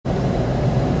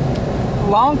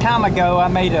long time ago, I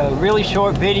made a really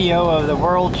short video of the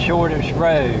world's shortest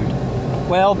road.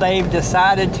 Well, they've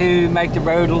decided to make the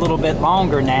road a little bit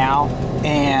longer now,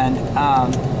 and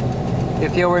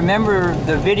if you'll remember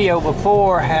the video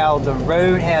before, how the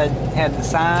road had the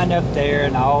sign up there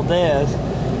and all this,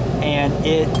 and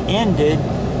it ended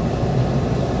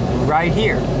right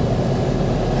here.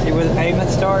 See where the pavement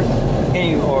starts?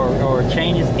 Or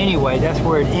changes? Anyway, that's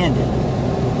where it ended.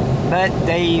 But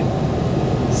they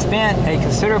spent a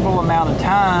considerable amount of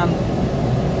time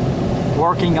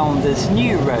working on this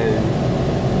new road.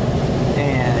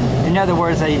 And in other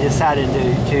words, they decided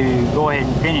to go ahead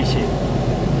and finish it.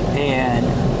 And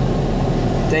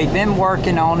they've been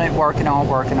working on it for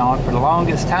the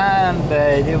longest time,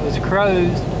 but it was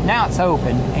closed. Now it's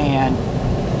open, and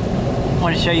I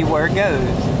want to show you where it goes.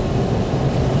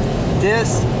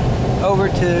 This over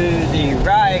to the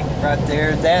right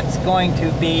there, that's going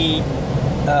to be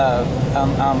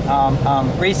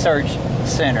research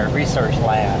center, research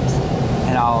labs,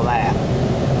 and all that.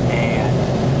 And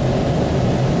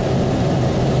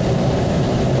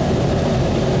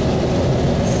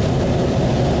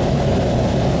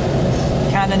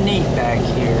it's kind of neat back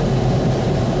here.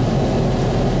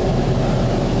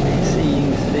 You can see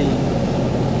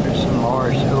there's some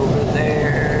marsh over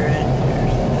there, and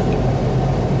there's another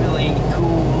really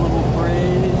cool little bridge.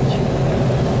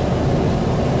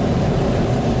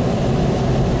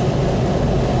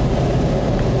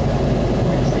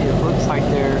 Like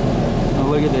there, oh,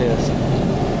 look at this.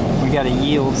 We got a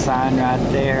yield sign right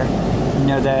there. You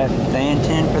know that they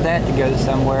intend for that to go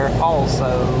somewhere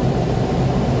also.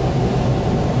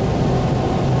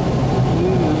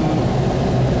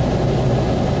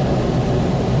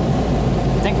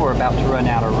 I think we're about to run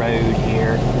out of road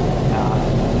here.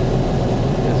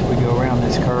 As we go around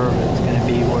this curve, it's going to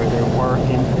be where they're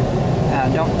working. I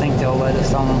don't think they'll let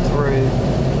us on through.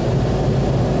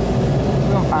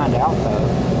 We're going to find out though.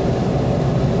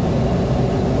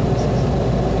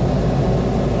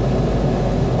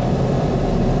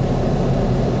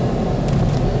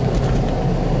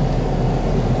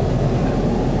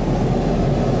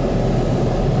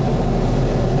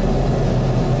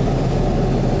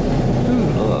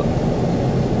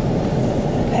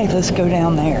 Let's go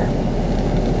down there.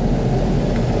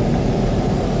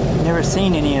 Never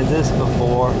seen any of this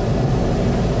before.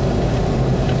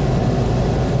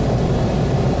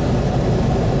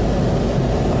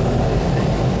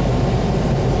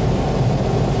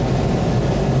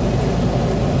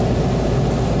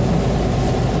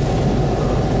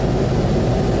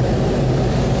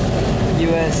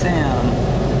 USM.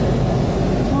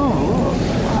 Oh, look.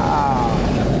 Wow.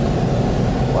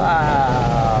 Wow.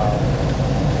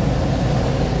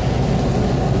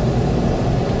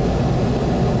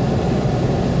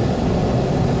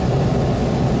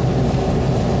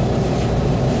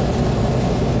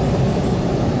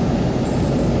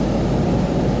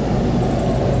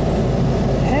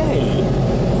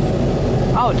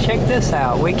 Oh, check this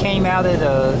out. We came out at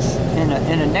in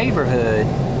a neighborhood.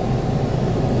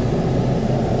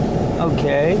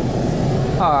 Okay.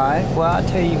 All right. Well, I'll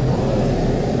tell you what.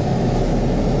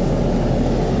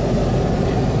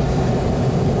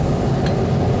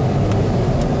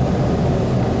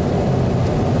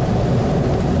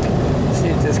 Let's see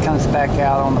if this comes back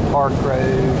out on the park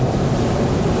road.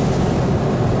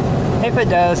 If it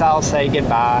does, I'll say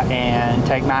goodbye and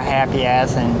take my happy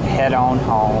ass and head on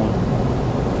home.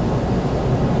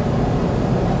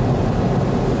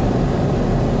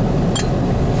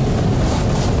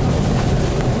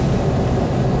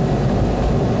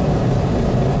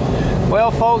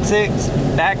 Well, folks, it's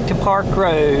back to Park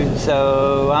Road,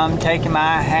 so I'm taking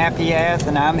my happy ass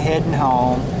and I'm heading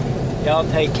home. Y'all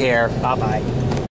take care. Bye-bye.